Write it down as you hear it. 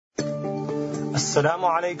Assalamu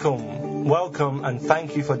alaikum. Welcome and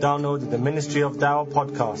thank you for downloading the Ministry of Dawah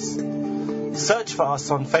podcast. Search for us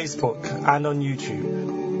on Facebook and on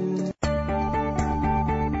YouTube.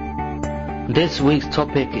 This week's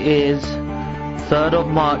topic is 3rd of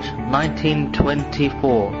March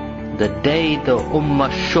 1924, the day the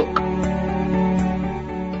Ummah shook.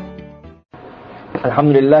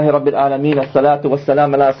 Alhamdulillahi Rabbil Alameen, as-salatu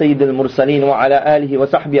was-salam ala Sayyidil Mursaleen wa ala alihi wa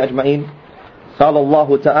sahbihi ajma'in. قال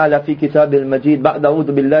الله تعالى في كتاب المجيد بعد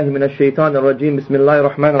أعوذ بالله من الشيطان الرجيم بسم الله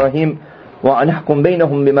الرحمن الرحيم وأن يحكم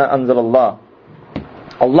بينهم بما أنزل الله.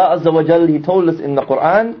 Allah Azza wa Jal, He told us in the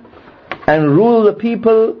Quran, and rule the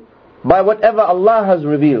people by whatever Allah has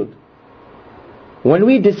revealed. When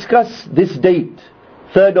we discuss this date,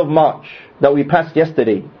 3rd of March, that we passed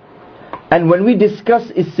yesterday, and when we discuss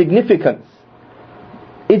its significance,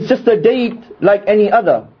 it's just a date like any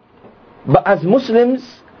other. But as Muslims,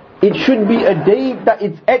 it should be a date that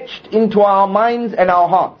is etched into our minds and our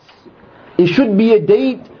hearts. It should be a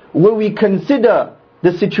date where we consider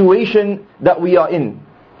the situation that we are in.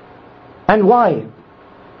 And why?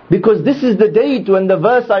 Because this is the date when the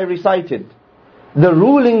verse I recited, the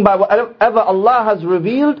ruling by whatever Allah has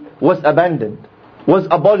revealed was abandoned, was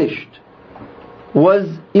abolished, was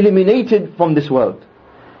eliminated from this world.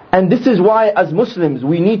 And this is why as Muslims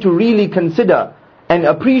we need to really consider and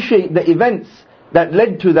appreciate the events that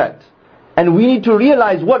led to that. And we need to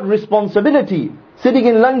realize what responsibility, sitting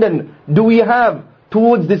in London, do we have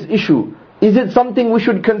towards this issue. Is it something we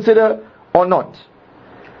should consider or not?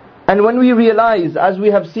 And when we realize, as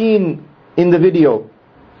we have seen in the video,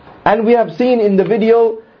 and we have seen in the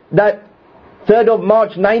video that 3rd of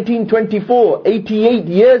March 1924, 88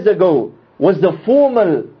 years ago, was the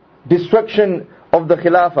formal destruction of the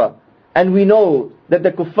Khilafah. And we know that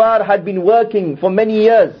the kuffar had been working for many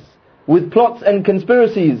years with plots and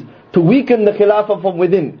conspiracies to weaken the Khilafah from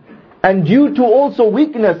within. And due to also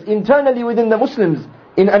weakness internally within the Muslims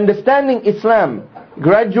in understanding Islam,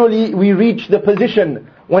 gradually we reached the position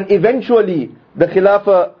when eventually the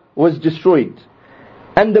Khilafah was destroyed.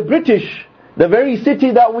 And the British, the very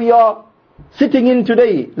city that we are sitting in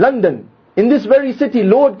today, London, in this very city,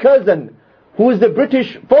 Lord Curzon, who is the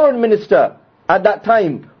British Foreign Minister at that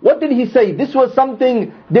time, what did he say? This was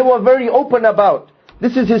something they were very open about.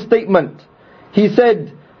 This is his statement. He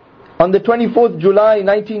said on the 24th July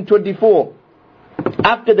 1924,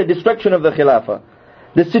 after the destruction of the Khilafah,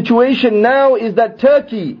 the situation now is that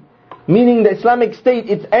Turkey, meaning the Islamic State,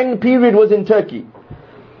 its end period was in Turkey,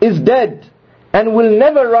 is dead and will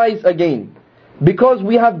never rise again because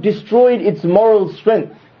we have destroyed its moral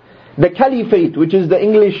strength. The Caliphate, which is the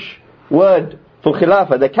English word for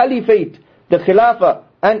Khilafah, the Caliphate, the Khilafah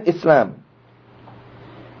and Islam.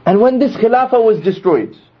 And when this Khilafah was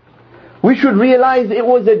destroyed, we should realize it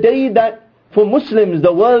was a day that for Muslims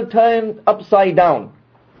the world turned upside down.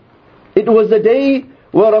 It was a day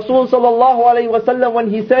where Rasul sallallahu alayhi wa sallam, when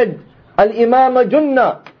he said, Al-Imam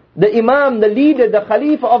Junnah, the Imam, the leader, the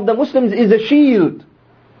Khalifa of the Muslims is a shield.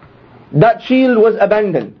 That shield was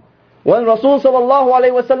abandoned. When Rasul sallallahu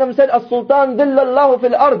alayhi wa sallam said, As-Sultan dillallahu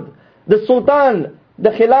fil ard, the Sultan, the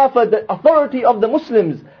Khilafah, the authority of the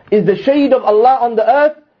Muslims is the shade of Allah on the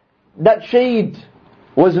earth, that shade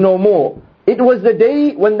was no more. It was the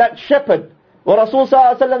day when that shepherd, where Rasul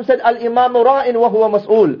sallallahu alaihi wasallam said, Al-Imamu ra'in wa huwa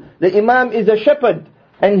mas'ul. The Imam is a shepherd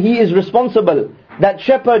and he is responsible. That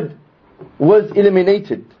shepherd was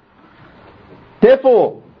eliminated.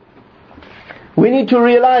 Therefore, we need to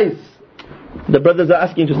realize, the brothers are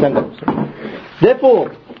asking to stand up.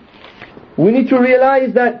 Therefore, we need to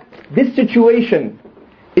realize that this situation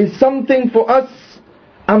is something for us,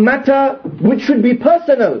 a matter which should be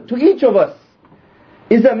personal to each of us.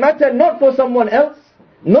 Is a matter not for someone else,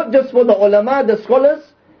 not just for the ulama, the scholars.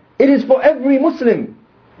 It is for every Muslim.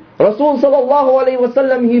 Rasul sallallahu alayhi wa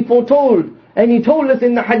sallam, he foretold, and he told us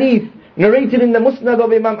in the hadith, narrated in the Musnad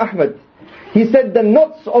of Imam Ahmad. He said the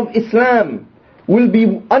knots of Islam will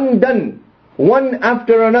be undone, one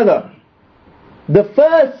after another. The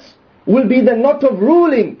first will be the knot of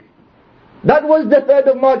ruling. That was the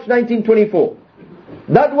 3rd of March 1924.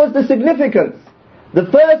 That was the significance.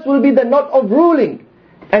 The first will be the knot of ruling,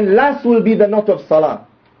 and last will be the knot of salah.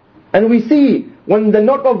 And we see when the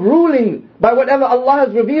knot of ruling by whatever Allah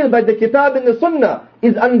has revealed by the kitab and the sunnah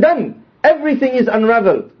is undone, everything is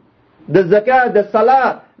unraveled. The zakah, the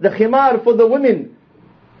salah, the khimar for the women,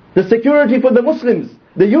 the security for the Muslims,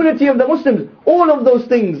 the unity of the Muslims, all of those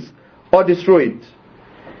things are destroyed.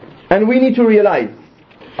 And we need to realize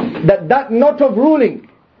that that knot of ruling,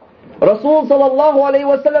 Rasul sallallahu alayhi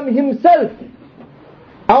wa sallam himself,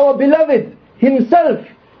 our beloved, himself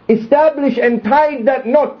established and tied that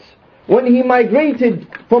knot when he migrated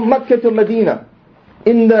from Makkah to Medina.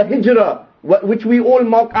 in the hijrah, which we all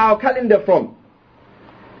mark our calendar from.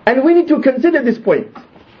 And we need to consider this point.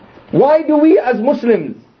 Why do we as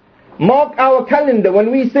Muslims mark our calendar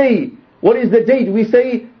when we say, what is the date? We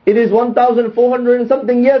say it is 1,400 and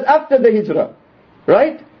something years after the hijrah.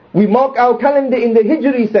 Right? We mark our calendar in the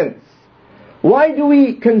hijri sense. Why do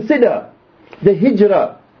we consider the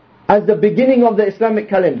hijrah as the beginning of the Islamic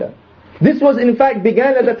calendar? This was in fact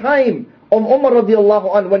began at the time of Umar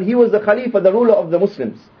radiallahu anh, when he was the Khalifa, the ruler of the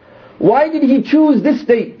Muslims. Why did he choose this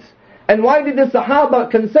date? And why did the Sahaba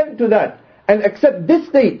consent to that and accept this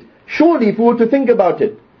date? Surely, if we were to think about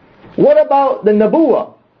it, what about the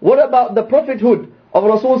Nabuwah? What about the prophethood of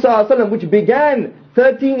Rasul sallallahu alaihi wasallam, which began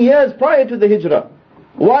 13 years prior to the hijrah?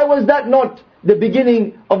 Why was that not the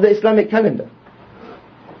beginning of the Islamic calendar?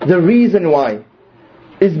 The reason why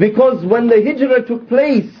is because when the hijrah took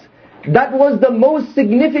place, that was the most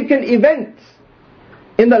significant event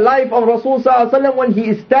in the life of Rasul sallallahu alaihi wasallam, when he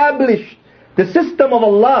established the system of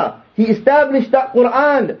Allah. He established that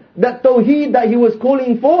Quran, that Tawheed that he was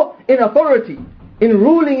calling for in authority, in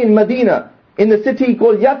ruling in Medina, in the city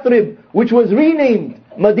called Yathrib, which was renamed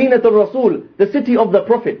Madinatul Rasul, the city of the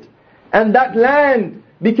Prophet. And that land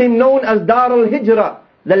became known as Darul Hijrah,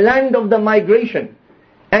 the land of the migration.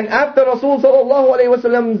 And after Rasul sallallahu alaihi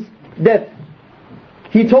wasallam's death,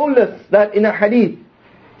 he told us that in a hadith,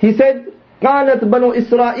 he said, قَالَتْ بَنُوا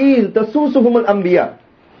إِسْرَائِيلِ تَسُوسُهُمُ الْأَنْبِيَاءِ,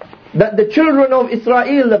 that the children of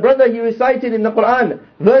Israel, the brother he recited in the Quran,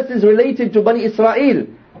 verses related to Bani Israel,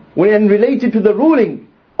 and related to the ruling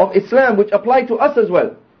of Islam, which apply to us as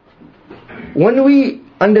well. When we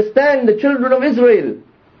understand the children of Israel,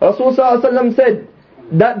 Rasulullah said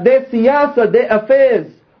that their siyasa, their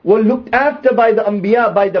affairs, were looked after by the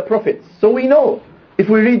Anbiya, by the prophets. So we know, if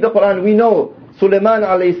we read the Quran, we know Sulaiman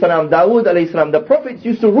alayhi salam, Dawood alayhi salam, the prophets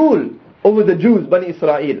used to rule over the Jews, Bani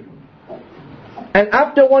Israel. And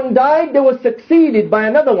after one died, they were succeeded by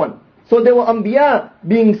another one. So there were Anbiya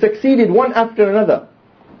being succeeded one after another.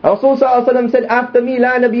 Rasulullah said, after me,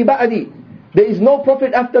 la nabi ba'di. There is no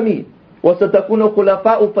prophet after me. وَسَتَكُونُ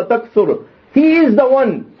خُلَفَاءُ فَتَكْثُرُ. He is the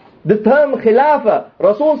one, the term Khilafah.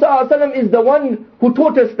 Rasulullah is the one who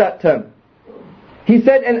taught us that term. He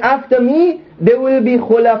said, and after me, there will be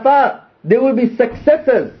khulafa, there will be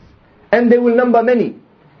successors, and they will number many.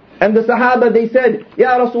 And the Sahaba, they said,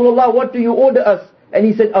 Ya Rasulullah, what do you order us? And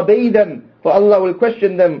he said, obey them, for Allah will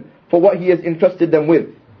question them for what He has entrusted them with.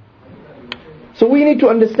 So we need to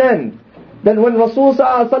understand that when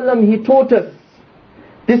Rasulullah ﷺ, he taught us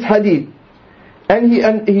this hadith,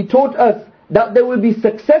 and he taught us that there will be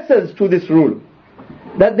successors to this rule,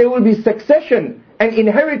 that there will be succession and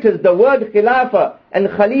inheritors. The word Khilafah and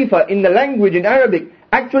Khalifa in the language, in Arabic,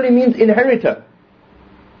 actually means inheritor.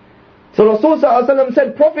 So Rasulullah ﷺ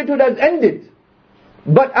said, prophethood has ended.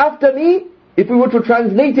 But after me, if we were to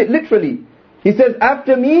translate it literally, he says,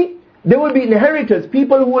 after me, there will be inheritors,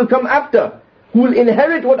 people who will come after, who will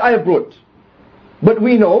inherit what I have brought. But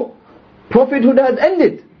we know, prophethood has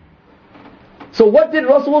ended. So what did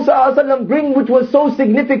Rasulullah ﷺ bring which was so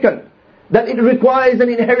significant that it requires an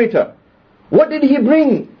inheritor? What did he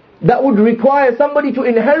bring that would require somebody to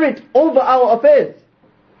inherit over our affairs?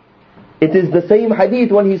 It is the same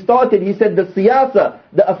hadith when he started. He said the siyasa,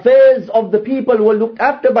 the affairs of the people were looked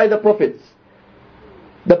after by the prophets.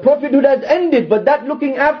 The prophethood has ended, but that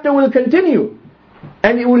looking after will continue.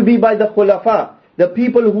 And it will be by the khulafa, the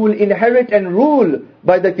people who will inherit and rule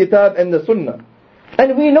by the kitab and the sunnah.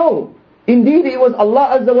 And we know, indeed it was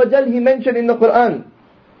Allah Azza wa Jal, He mentioned in the Quran,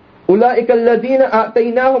 أُولَٰئِكَ الَّذِينَ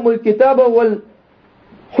أَعْتَيْنَاهُمُ الْكِتَابَ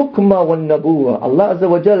وَالْحُكْمَ وَالنَّبُوَّةِ. Allah Azza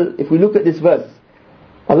wa Jal, if we look at this verse,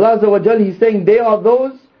 Allah Azza wa Jal, He's saying they are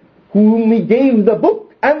those whom we gave the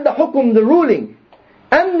book and the hukum, the ruling,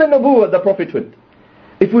 and the nabuwah, the prophethood.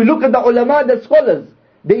 If we look at the ulama, the scholars,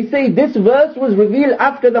 they say this verse was revealed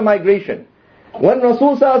after the migration. When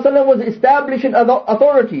Rasul sallallahu alaihi wasallam was established in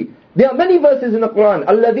authority, there are many verses in the Quran,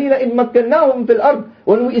 الَّذِينَ إِن مَكَّنَّاهُمْ فِي الْأَرْضِ,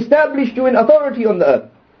 when we established you in authority on the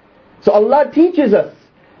earth. So Allah teaches us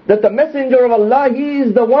that the Messenger of Allah, he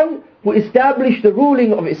is the one who established the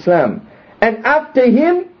ruling of Islam. And after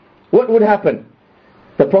him, what would happen?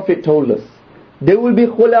 The Prophet told us, there will be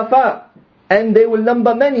khulafa, and they will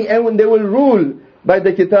number many, and they will rule by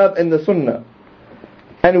the kitab and the sunnah.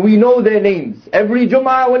 And we know their names. Every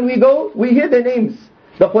Jum'ah when we go, we hear their names.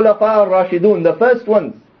 The Khulafa al-Rashidun, the first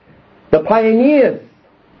ones. The pioneers.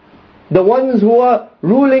 The ones who are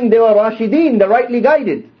ruling, they were Rashideen, the rightly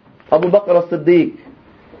guided. Abu Bakr as-Siddiq,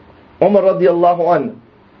 Umar radiallahu an,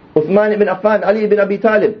 Uthman ibn Affan, Ali ibn Abi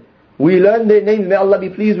Talib. We learn their names, may Allah be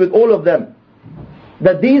pleased with all of them.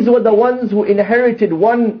 That these were the ones who inherited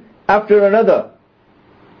one after another.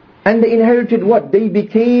 And they inherited what? They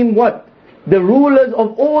became what? The rulers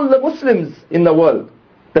of all the Muslims in the world.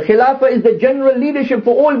 The Khilafah is the general leadership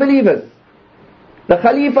for all believers. The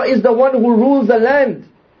Khalifa is the one who rules the land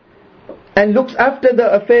and looks after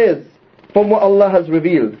the affairs from what Allah has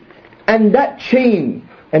revealed. And that chain,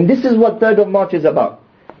 and this is what 3rd of March is about.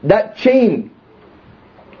 That chain,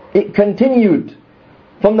 it continued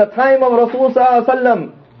from the time of Rasulullah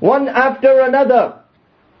ﷺ, one after another.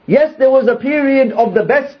 Yes, there was a period of the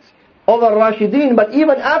best of Ar-Rashideen, but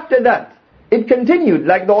even after that, it continued,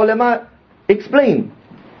 like the ulama explained,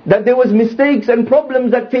 that there was mistakes and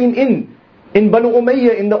problems that came in Banu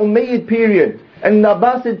Umayyah, in the Umayyad period, and the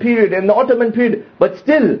Abbasid period, and the Ottoman period, but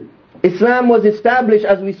still, Islam was established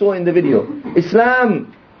as we saw in the video.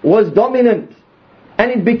 Islam was dominant,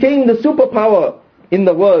 and it became the superpower in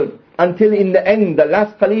the world, until in the end, the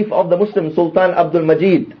last Caliph of the Muslims, Sultan Abdul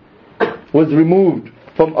Majid, was removed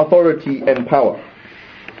from authority and power.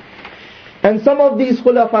 And some of these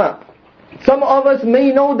Khulafa, some of us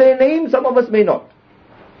may know their name, some of us may not.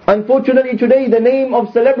 Unfortunately today, the name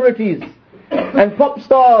of celebrities and pop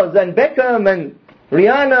stars and Beckham and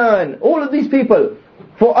Rihanna and all of these people,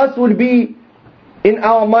 for us would be in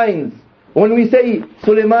our minds. When we say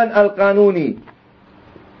Sulaiman Al-Qanuni,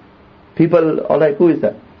 people are like, who is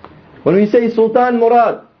that? When we say Sultan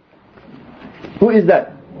Murad, who is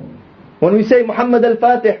that? When we say Muhammad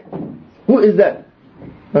Al-Fatih, who is that?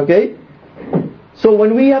 Okay? So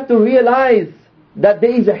when we have to realize that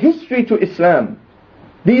there is a history to Islam,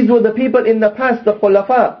 these were the people in the past, the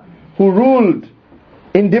Khulafa, who ruled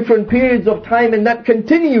in different periods of time, and that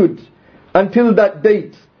continued until that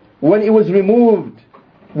date when it was removed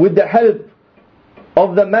with the help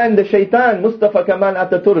of the man, the shaitan, Mustafa Kamal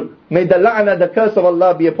Ataturk. May the la'na, the curse of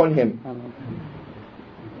Allah be upon him.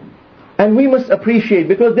 And we must appreciate,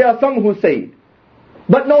 because there are some who say,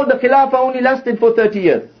 but no, the Khilafah only lasted for 30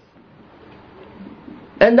 years.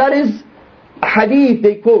 And that is a hadith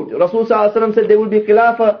they quote. Rasulullah ﷺ said there will be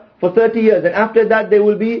Khilafah for 30 years, and after that there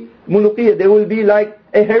will be Muluqiyah, there will be like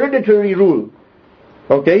a hereditary rule.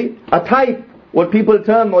 Okay? A type, what people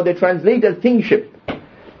term or they translate as kingship.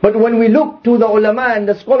 But when we look to the ulama and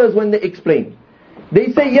the scholars when they explain,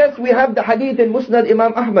 they say yes, we have the hadith in Musnad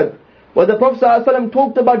Imam Ahmad, where the Prophet ﷺ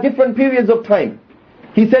talked about different periods of time.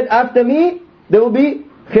 He said, after me, there will be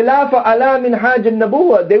Khilafah ala minhaj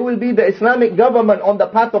al-Nabuwah. There will be the Islamic government on the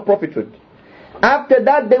path of prophethood. After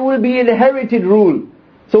that, there will be inherited rule.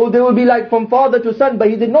 So there will be like from father to son, but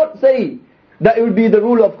he did not say that it will be the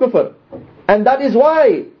rule of kufr. And that is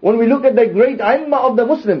why, when we look at the great Aimma of the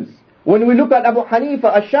Muslims, when we look at Abu Hanifa,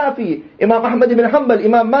 Ash-Shafi, Imam Ahmad ibn Hanbal,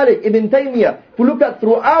 Imam Malik, Ibn Taymiyyah, if we look at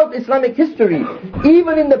throughout Islamic history,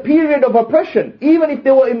 even in the period of oppression, even if they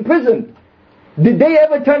were imprisoned, did they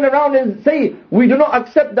ever turn around and say, we do not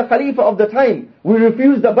accept the Khalifa of the time, we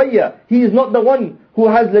refuse the bay'ah, he is not the one who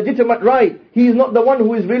has legitimate right, he is not the one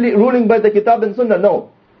who is really ruling by the Kitab and Sunnah?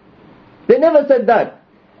 No. They never said that.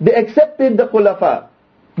 They accepted the Khulafa,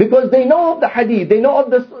 because they know of the hadith, they know of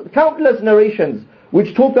the countless narrations,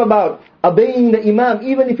 which talk about obeying the Imam,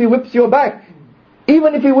 even if he whips your back.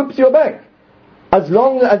 Even if he whips your back. As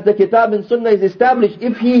long as the Kitab and Sunnah is established,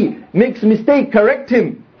 if he makes mistake, correct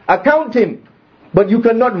him, account him. But you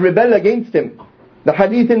cannot rebel against him. The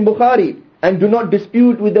hadith in Bukhari, and do not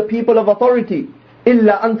dispute with the people of authority,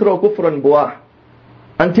 illa antro kufran buah,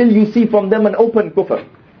 until you see from them an open kufr.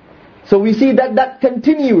 So we see that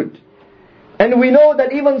continued. And we know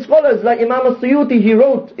that even scholars like Imam al-Suyuti,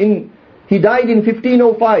 he died in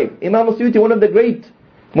 1505. Imam al-Suyuti, one of the great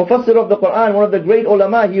mufassir of the Quran, one of the great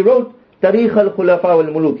ulama, he wrote Tarikh al-Khulafa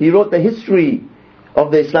wal-Muluk. He wrote the history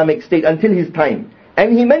of the Islamic State until his time.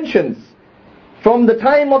 And he mentions, from the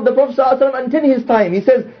time of the Prophet ﷺ until his time, he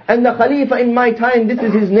says, and the Khalifa in my time, this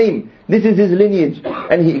is his name, this is his lineage.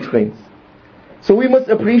 And he explains. So we must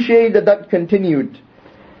appreciate that continued.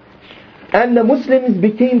 And the Muslims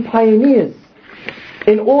became pioneers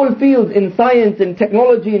in all fields, in science, in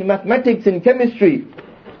technology, in mathematics, in chemistry.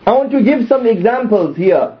 I want to give some examples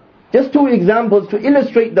here. Just 2 examples to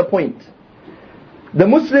illustrate the point. The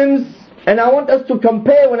Muslims, and I want us to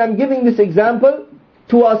compare when I'm giving this example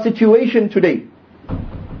to our situation today.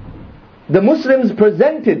 The Muslims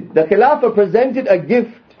presented, the Khilafah presented a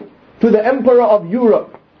gift to the Emperor of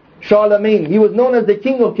Europe, Charlemagne. He was known as the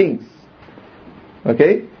King of Kings.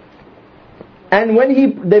 Okay? And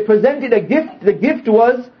when they presented a gift, the gift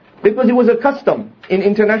was, because it was a custom in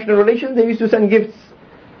international relations, they used to send gifts.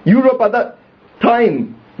 Europe at that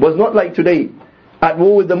time was not like today, at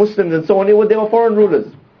war with the Muslims and so on. They were foreign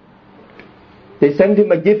rulers. They sent him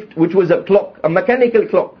a gift which was a clock, a mechanical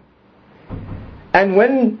clock. And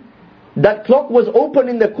when that clock was open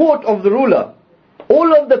in the court of the ruler,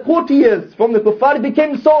 all of the courtiers from the kuffar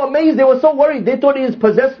became so amazed, they were so worried, they thought he is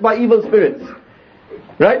possessed by evil spirits.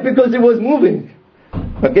 Right? Because it was moving.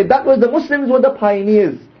 Okay, that was, the Muslims were the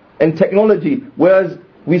pioneers in technology, whereas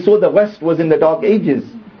we saw the West was in the dark ages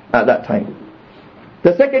at that time.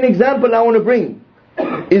 The second example I want to bring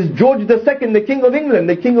is George II, the King of England,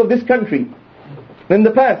 the King of this country, in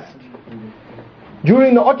the past,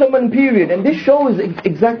 during the Ottoman period. And this shows,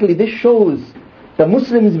 this shows the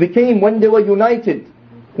Muslims became, when they were united,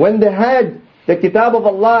 when they had the Kitab of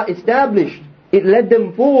Allah established, it led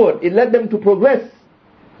them forward, it led them to progress.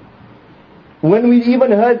 When we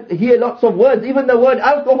even hear lots of words, even the word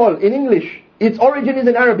alcohol in English, its origin is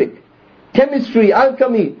in Arabic. Chemistry,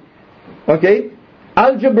 alchemy, okay,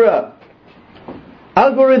 algebra,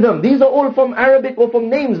 algorithm, these are all from Arabic or from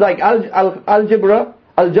names like algebra,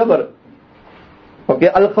 al-Jabr. Okay,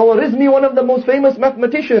 Al-Khwarizmi, one of the most famous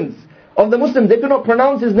mathematicians of the Muslims, they could not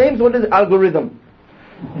pronounce his name, so what is algorithm?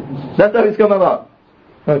 That's how it's come about.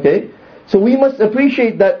 Okay, so we must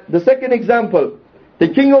appreciate that. The second example, the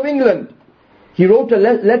King of England, he wrote a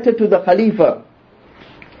letter to the Khalifa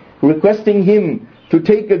requesting him to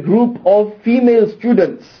take a group of female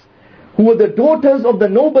students who were the daughters of the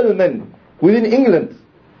noblemen within England,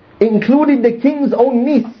 including the king's own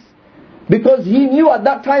niece, because he knew at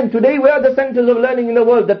that time, today where are the centers of learning in the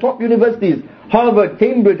world, the top universities, Harvard,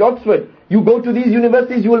 Cambridge, Oxford. You go to these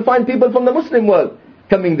universities, you will find people from the Muslim world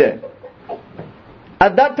coming there.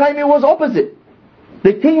 At that time it was opposite.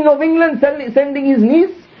 The King of England sending his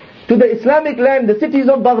niece to the Islamic land, the cities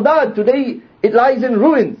of Baghdad. Today it lies in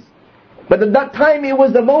ruins. But at that time it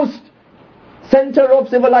was the most center of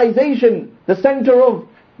civilization, the center of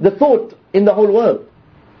the thought in the whole world.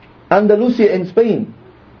 Andalusia in Spain,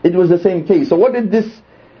 it was the same case. So what did this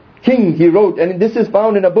king, he wrote, and this is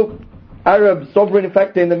found in a book, Arab Sovereign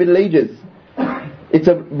Factor in the Middle Ages. It's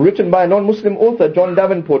written by a non-Muslim author, John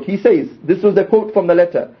Davenport. He says, this was a quote from the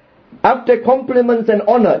letter: after compliments and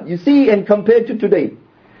honor, you see, and compared to today,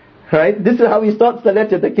 right? This is how he starts the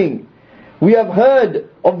letter, the king. We have heard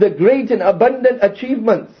of the great and abundant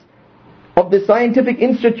achievements of the scientific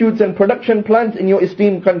institutes and production plants in your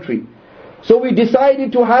esteemed country. So we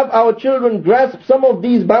decided to have our children grasp some of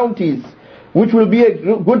these bounties, which will be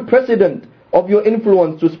a good precedent of your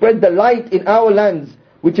influence to spread the light in our lands,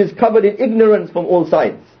 which is covered in ignorance from all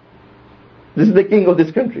sides. This is the king of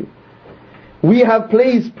this country. We have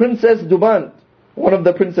placed Princess Dubant, one of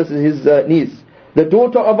the princesses, his niece, the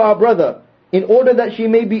daughter of our brother, in order that she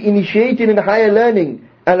may be initiated in higher learning,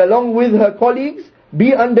 and along with her colleagues,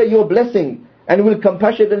 be under your blessing, and will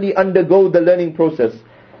compassionately undergo the learning process.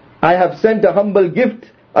 I have sent a humble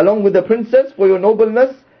gift along with the princess for your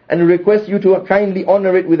nobleness, and request you to kindly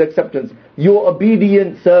honor it with acceptance. Your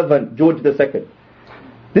obedient servant, George II.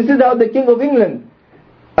 This is how the King of England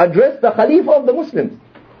addressed the Khalifa of the Muslims.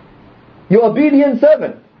 Your obedient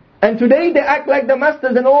servant. And today they act like the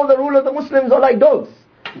masters, and all the rule of the Muslims are like dogs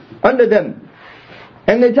under them.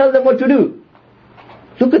 And they tell them what to do.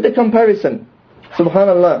 Look at the comparison.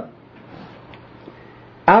 Subhanallah.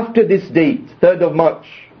 After this date, 3rd of March,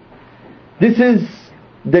 this is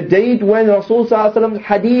the date when Rasul's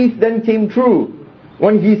hadith then came true.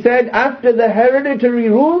 When he said, after the hereditary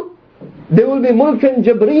rule, there will be mulkan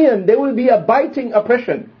jabriyan, there will be a biting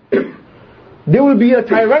oppression. There will be a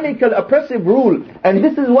tyrannical, oppressive rule. And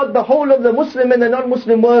this is what the whole of the Muslim and the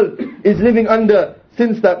non-Muslim world is living under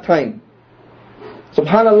since that time.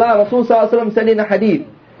 Subhanallah, Rasul said in a hadith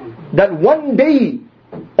that one day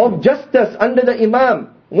of justice under the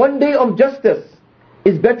Imam, one day of justice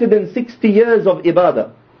is better than 60 years of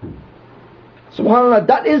ibadah. Subhanallah,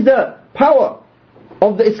 that is the power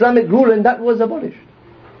of the Islamic rule, and that was abolished.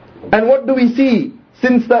 And what do we see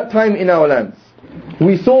since that time in our lands?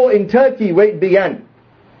 We saw in Turkey where it began.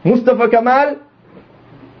 Mustafa Kemal,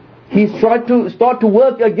 he tried to start to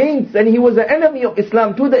work against, and he was an enemy of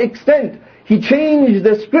Islam to the extent he changed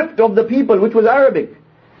the script of the people, which was Arabic,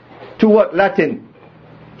 to what? Latin.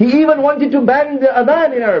 He even wanted to ban the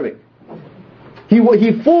adhan in Arabic. He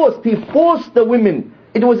forced the women.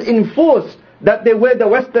 It was enforced that they wear the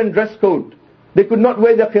Western dress code. They could not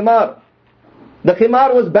wear the khimar. The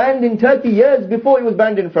khimar was banned in Turkey years before it was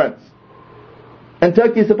banned in France. And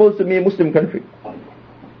Turkey is supposed to be a Muslim country.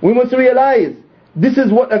 We must realize this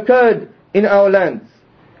is what occurred in our lands.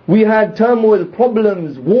 We had turmoil,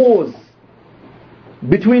 problems, wars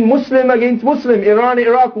between Muslim against Muslim,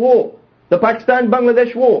 Iran-Iraq war, the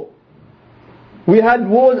Pakistan-Bangladesh war. We had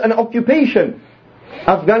wars and occupation,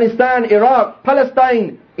 Afghanistan, Iraq,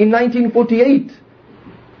 Palestine in 1948.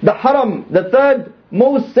 The Haram, the third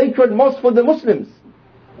most sacred mosque for the Muslims,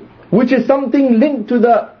 which is something linked to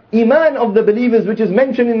the iman of the believers which is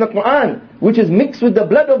mentioned in the Quran, which is mixed with the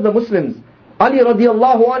blood of the Muslims. Ali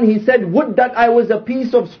radiallahu anh, he said, would that I was a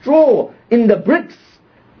piece of straw in the bricks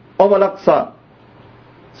of Al-Aqsa.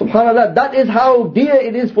 Subhanallah, that is how dear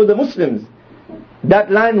it is for the Muslims.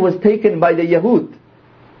 That land was taken by the Yahud,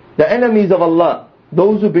 the enemies of Allah,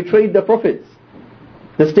 those who betrayed the prophets.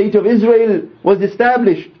 The state of Israel was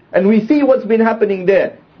established, and we see what's been happening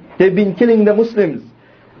there. They've been killing the Muslims.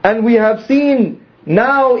 And we have seen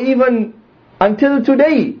now, even until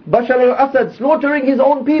today, Bashar al-Assad slaughtering his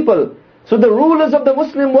own people. So the rulers of the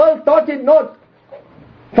Muslim world started not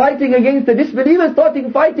fighting against the disbelievers,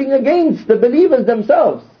 started fighting against the believers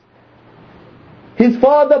themselves. His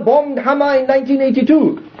father bombed Hama in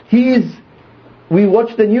 1982. We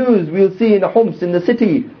watch the news, we'll see in Homs, in the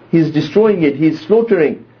city, he's destroying it, he's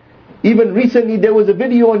slaughtering. Even recently there was a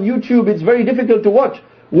video on YouTube, it's very difficult to watch,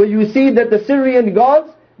 where you see that the Syrian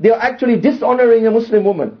guards, they are actually dishonoring a Muslim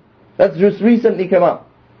woman. That's just recently come up.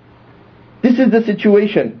 This is the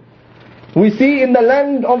situation. We see in the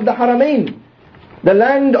land of the Haramain, the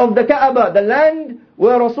land of the Kaaba, the land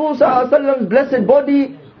where Rasul's blessed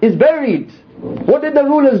body is buried. What did the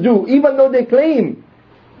rulers do? Even though they claim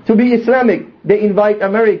to be Islamic, they invite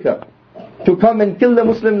America to come and kill the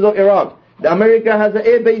Muslims of Iraq. America has an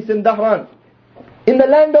air base in Dhahran, in the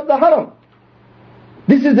land of the Haram.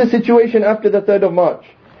 This is the situation after the 3rd of March.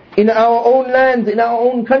 In our own lands, in our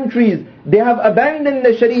own countries, they have abandoned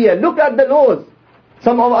the Sharia. Look at the laws.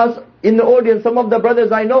 Some of us in the audience, some of the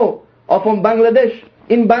brothers I know are from Bangladesh.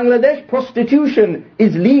 In Bangladesh, prostitution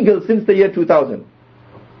is legal since the year 2000.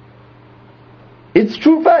 It's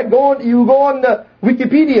true fact. You go on the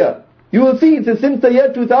Wikipedia, you will see it says since the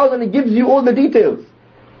year 2000, it gives you all the details.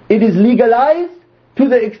 It is legalized to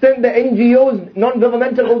the extent the NGOs,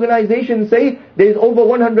 non-governmental organizations say there is over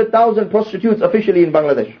 100,000 prostitutes officially in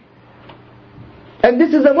Bangladesh. And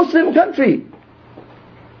this is a Muslim country.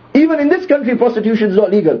 Even in this country, prostitution is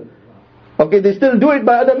not legal. Okay, they still do it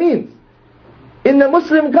by other means. In the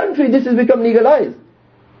Muslim country, this has become legalized.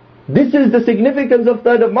 This is the significance of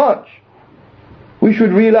 3rd of March. We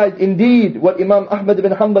should realize indeed what Imam Ahmad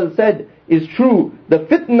ibn Hanbal said is true. The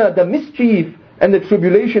fitna, the mischief and the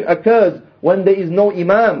tribulation occurs when there is no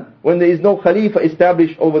imam, when there is no khalifa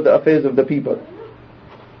established over the affairs of the people.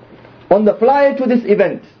 On the flyer to this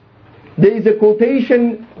event, there is a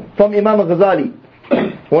quotation from Imam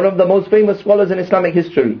Ghazali, one of the most famous scholars in Islamic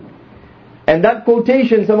history. And that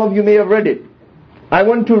quotation, some of you may have read it. I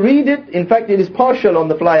want to read it. In fact, it is partial on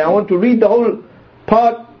the flyer. I want to read the whole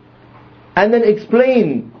part and then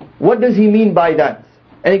explain what does he mean by that,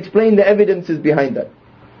 and explain the evidences behind that.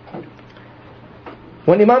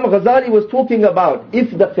 When Imam Ghazali was talking about if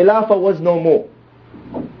the Khilafah was no more,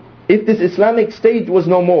 if this Islamic state was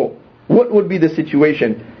no more, what would be the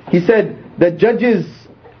situation? He said, the judges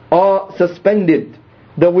are suspended,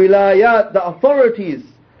 the wilayat, the authorities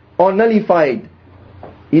are nullified.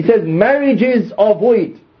 He says marriages are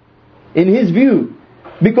void, in his view,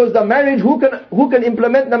 because the marriage, who can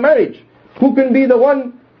implement the marriage? Who can be the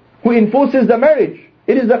one who enforces the marriage?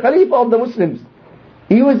 It is the Khalifa of the Muslims.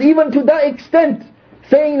 He was even to that extent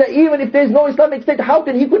saying that even if there is no Islamic state,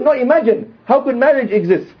 he could not imagine, how could marriage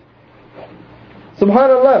exist?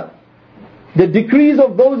 Subhanallah. The decrees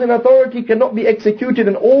of those in authority cannot be executed,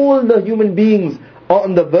 and all the human beings are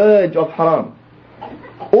on the verge of haram.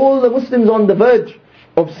 All the Muslims are on the verge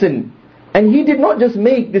of sin. And he did not just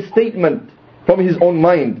make this statement from his own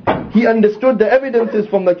mind. He understood the evidences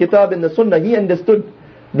from the Kitab and the Sunnah. He understood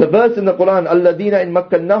the verse in the Quran, الَّذِينَ إِن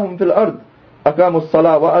مَكَّنَّاهُمْ فِي الْأَرْضِ أَقَامُوا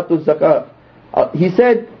الصَّلَاةَ وَآتُوا الزَّكَاةَ. He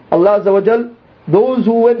said, Allah Azza wa Jal, those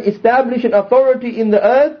who when establish an authority in the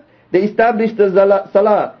earth, they establish the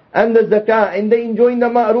salah and the zakah, and they enjoin the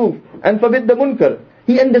ma'roof and forbid the munkar.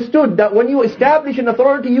 He understood that when you establish an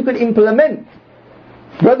authority, you can implement.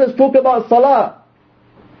 Brothers talk about salah.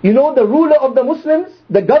 You know the ruler of the Muslims,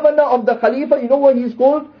 the governor of the Khalifa, you know what he's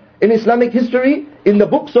called in Islamic history? In the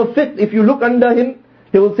books of fiqh, if you look under him,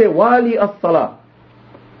 he will say, Wali as-salah.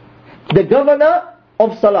 The governor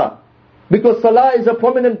of salah. Because salah is a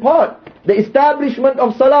prominent part. The establishment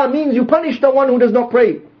of salah means you punish the one who does not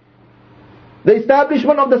pray. The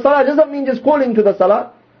establishment of the salah doesn't mean just calling to the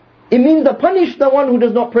salah. It means to punish the one who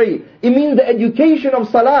does not pray. It means the education of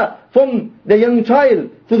salah from the young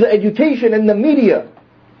child to the education and the media.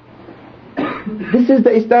 This is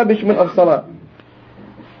the establishment of salah.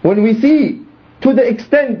 When we see to the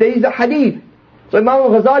extent there is a hadith. So Imam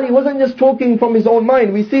Ghazali wasn't just talking from his own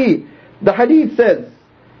mind. We see the hadith says,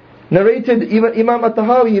 narrated, even Imam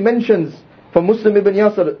At-Tahawi mentions from Muslim ibn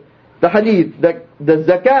Yasir, the hadith, that the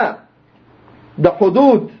zakah, the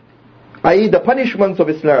hudud, i.e. the punishments of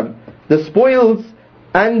Islam, the spoils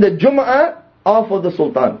and the Jum'ah are for the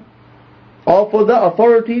Sultan, or for the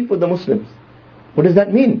authority for the Muslims. What does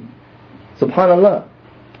that mean? Subhanallah.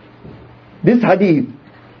 This hadith,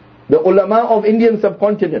 the ulama of Indian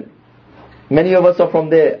subcontinent, many of us are from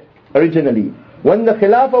there originally. When the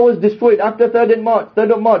Khilafah was destroyed after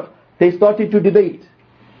 3rd of March, they started to debate.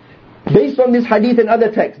 Based on this hadith and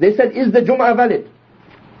other texts, they said, is the Jum'ah valid?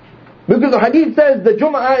 Because the hadith says the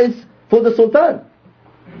Jum'ah is for the Sultan.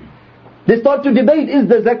 They start to debate, is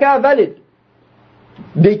the Zakah valid?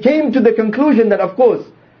 They came to the conclusion that, of course,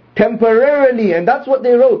 temporarily, and that's what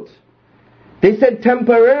they wrote. They said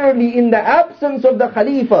temporarily in the absence of the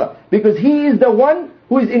Khalifa, because he is the one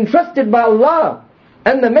who is entrusted by Allah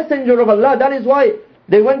and the Messenger of Allah. That is why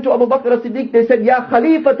they went to Abu Bakr as-Siddiq, they said, Ya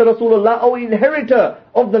Khalifat Rasulullah, O inheritor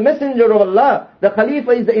of the Messenger of Allah. The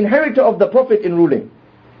Khalifa is the inheritor of the Prophet in ruling.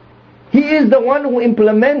 He is the one who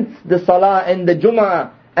implements the Salah and the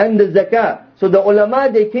Jum'ah and the Zakah. So the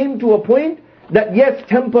ulama, they came to a point that yes,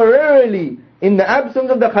 temporarily, in the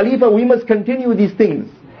absence of the Khalifa, we must continue these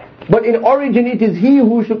things. But in origin, it is he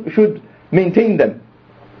who should maintain them.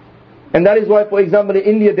 And that is why, for example, in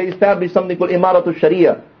India, they established something called Imaratul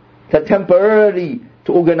Sharia, to temporarily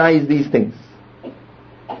to organize these things.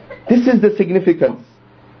 This is the significance.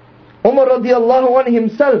 Umar radiallahu anhu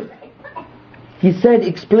himself, he said,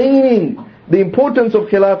 explaining the importance of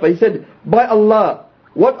Khilafah, he said, by Allah,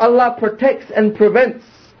 what Allah protects and prevents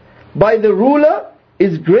by the ruler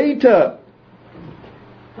is greater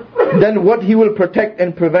than what he will protect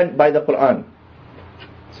and prevent by the Quran.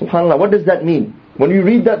 SubhanAllah, what does that mean? When you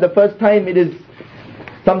read that the first time, it is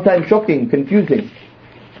sometimes shocking, confusing.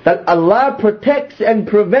 That Allah protects and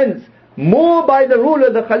prevents more by the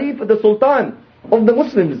ruler, the Khalifa, the Sultan of the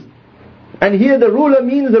Muslims. And here the ruler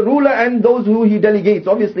means the ruler and those who he delegates.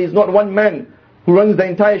 Obviously it's not one man who runs the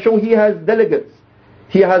entire show. He has delegates.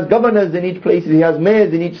 He has governors in each place. He has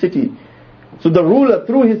mayors in each city. So the ruler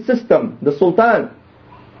through his system, the Sultan,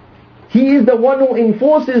 he is the one who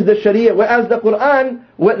enforces the Sharia. Whereas the Quran,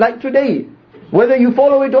 like today, whether you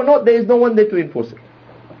follow it or not, there is no one there to enforce it.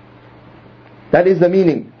 That is the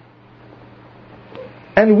meaning.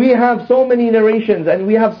 And we have so many narrations and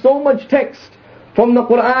we have so much text from the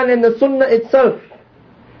Quran and the Sunnah itself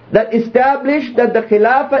that establish that the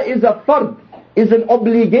Khilafah is a fard, is an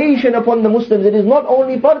obligation upon the Muslims. It is not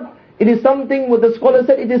only fard, it is something what the scholar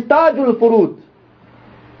said, it is tajul furud.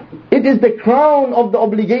 It is the crown of the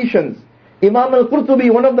obligations. Imam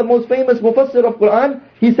al-Qurtubi, one of the most famous mufassir of Quran,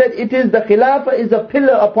 he said it is the Khilafah is a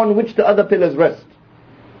pillar upon which the other pillars rest.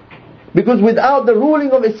 Because without the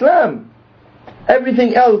ruling of Islam,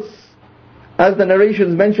 everything else, as the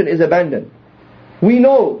narrations mention, is abandoned. We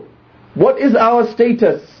know what is our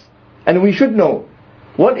status, and we should know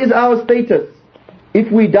what is our status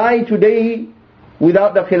if we die today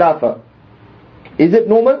without the Khilafah. Is it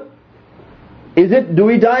normal? Do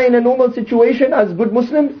we die in a normal situation as good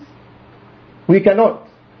Muslims? We cannot.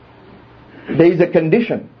 There is a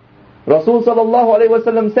condition. Rasul sallallahu alaihi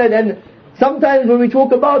wasallam said, and sometimes when we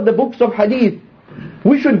talk about the books of hadith,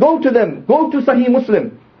 we should go to them, go to Sahih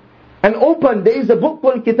Muslim, and open, there is a book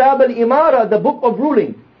called Kitab al-Imara, the book of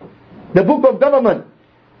ruling, the book of government.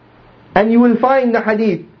 And you will find the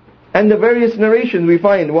hadith and the various narrations we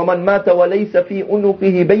find. وَمَنْ مَاتَ وَلَيْسَ فِي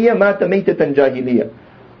أُنُقِهِ بَيَّ مَاتَ مَيْتَةً جَاهِلِيَّةً.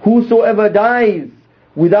 Whosoever dies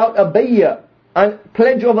without a bayya, a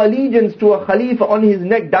pledge of allegiance to a Khalifa on his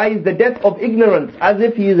neck, dies the death of ignorance, as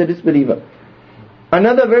if he is a disbeliever.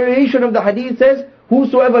 Another variation of the hadith says,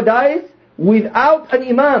 whosoever dies without an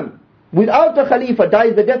imam, without a Khalifa,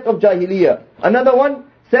 dies the death of jahiliyyah. Another one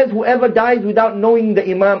says, whoever dies without knowing the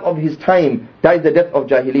imam of his time, dies the death of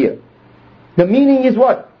jahiliyyah. The meaning is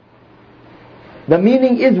what? The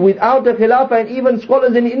meaning is without a Khilafah, and even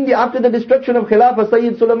scholars in India, after the destruction of Khilafah,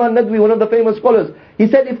 Sayyid Sulaiman Nadwi, one of the famous scholars, he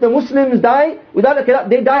said if the Muslims die without a Khilafah,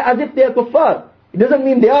 they die as if they are kuffar. It doesn't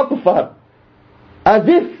mean they are kuffar. As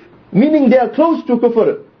if, meaning they are close to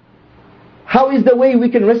kufr. How is the way we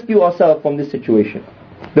can rescue ourselves from this situation?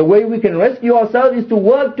 The way we can rescue ourselves is to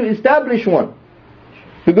work to establish one.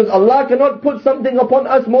 Because Allah cannot put something upon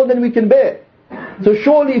us more than we can bear. So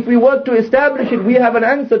surely if we work to establish it, we have an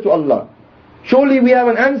answer to Allah. Surely we have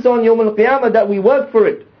an answer on Yawm al-Qiyamah that we work for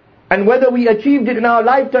it. And whether we achieved it in our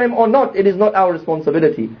lifetime or not, it is not our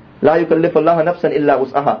responsibility. لا يكلف الله نفسا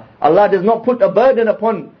إلا وسعها. Allah does not put a burden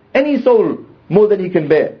upon any soul more than he can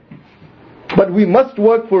bear. But we must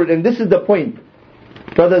work for it, and this is the point.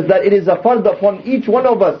 Brothers, that it is a fard upon each one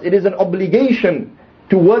of us. It is an obligation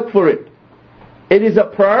to work for it. It is a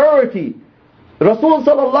priority. Rasul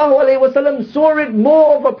sallallahu alayhi wasallam saw it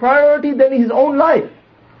more of a priority than his own life.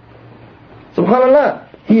 Subhanallah.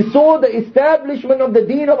 He saw the establishment of the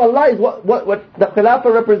deen of Allah is what the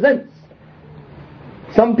Khilafah represents.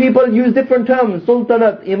 Some people use different terms,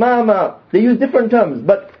 Sultanate, Imama, they use different terms.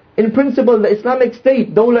 But in principle, the Islamic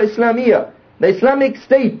State, Dawla Islamiyah, the Islamic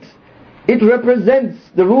State, it represents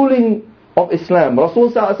the ruling of Islam.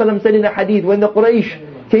 Rasulullah ﷺ said in a hadith, when the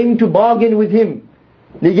Quraysh came to bargain with him,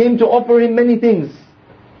 they came to offer him many things.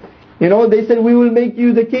 They said, we will make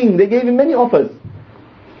you the king. They gave him many offers.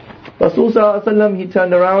 Rasulullah ﷺ, he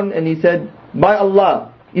turned around and he said, by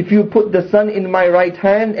Allah, if you put the sun in my right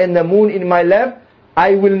hand and the moon in my left,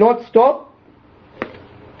 I will not stop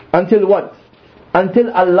until what?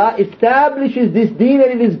 Until Allah establishes this deen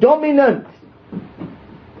and it is dominant.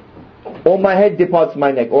 Or my head departs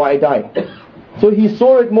my neck, or I die. So he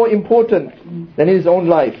saw it more important than his own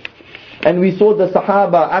life. And we saw the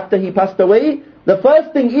Sahaba, after he passed away, the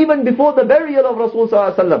first thing, even before the burial of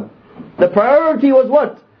Rasulullah ﷺ, the priority was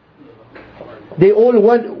what? They all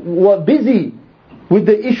were busy with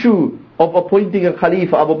the issue of appointing a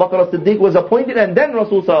Khalifa. Abu Bakr as-Siddiq was appointed and then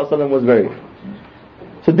Rasulullah ﷺ was buried.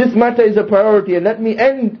 So this matter is a priority. And let me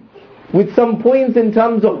end with some points in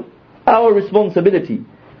terms of our responsibility.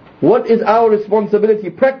 What is our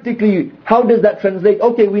responsibility? Practically, how does that translate?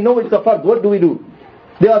 Okay, we know it's a fard. What do we do?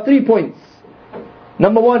 There are 3 points.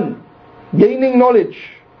 Number 1, gaining knowledge.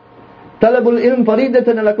 Talabul ilm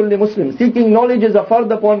faridatan ala kulli Muslim. Seeking knowledge is a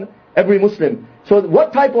fard upon every Muslim. So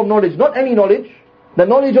what type of knowledge? Not any knowledge. The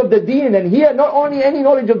knowledge of the deen. And here, not only any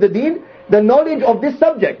knowledge of the deen, the knowledge of this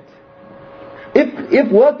subject.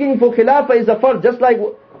 If working for Khilafah is a fard, just like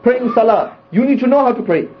praying salah, you need to know how to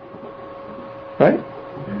pray. Right?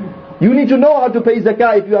 You need to know how to pay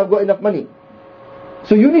zakah if you have got enough money.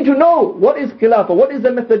 So you need to know what is Khilafah, what is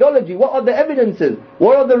the methodology, what are the evidences,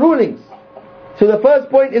 what are the rulings. So the first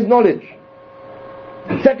point is knowledge.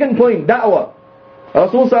 Second point, da'wah.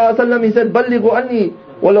 Rasulullah ﷺ, he said, بَلِّغُ أَنِّي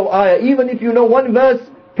وَلَوْ آيَةً. Even if you know one verse,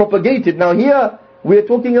 propagate it. Now here, we're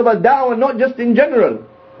talking about da'wah not just in general.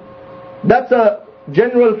 That's a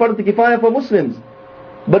general fard kifaya for Muslims.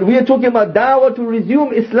 But we are talking about da'wah to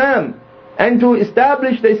resume Islam and to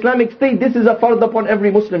establish the Islamic State. This is a fard upon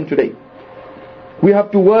every Muslim today. We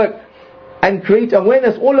have to work and create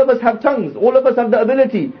awareness. All of us have tongues. All of us have the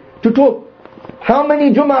ability to talk. How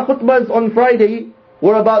many Jummah khutbahs on Friday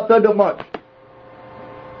were about 3rd of March?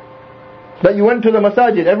 That you went to the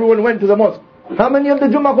masajid, everyone went to the mosque. How many of the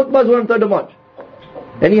Jummah khutbahs were on 3rd of March?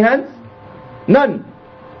 Any hands? None.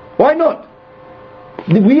 Why not?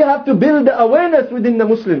 We have to build the awareness within the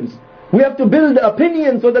Muslims. We have to build the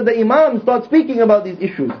opinion so that the Imams start speaking about these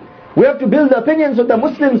issues. We have to build the opinion so that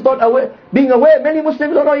Muslims start being aware. Many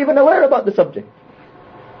Muslims are not even aware about the subject.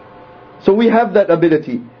 So we have that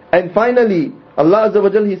ability. And finally, Allah Azza wa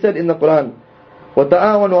Jal, He said in the Quran,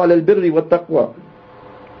 وَتَعَاوَنُوا عَلَى الْبِرِّ وَالتَّقْوَى.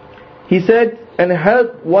 He said, and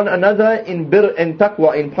help one another in birr and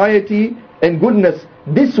taqwa, in piety and goodness.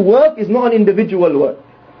 This work is not an individual work.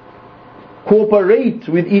 Cooperate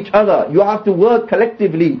with each other. You have to work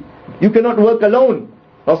collectively. You cannot work alone.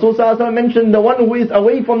 Rasulullah mentioned the one who is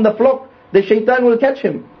away from the flock, the shaitan will catch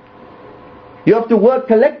him. You have to work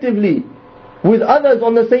collectively with others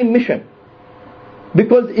on the same mission.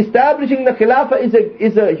 Because establishing the Khilafah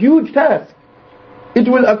is a huge task. It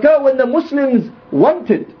will occur when the Muslims want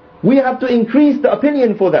it. We have to increase the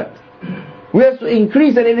opinion for that. We have to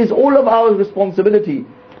increase, and it is all of our responsibility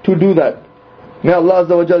to do that. May Allah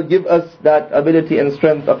Azza wa Jal give us that ability and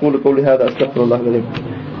strength. أقول قولي هذا أستغفر الله العظيم.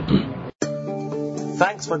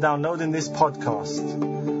 Thanks for downloading this podcast.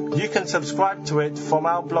 You can subscribe to it from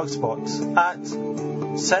our blogspot at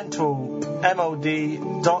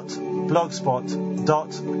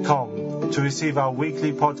centralmod.blogspot.com to receive our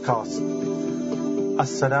weekly podcast.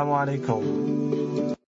 Assalamu alaikum.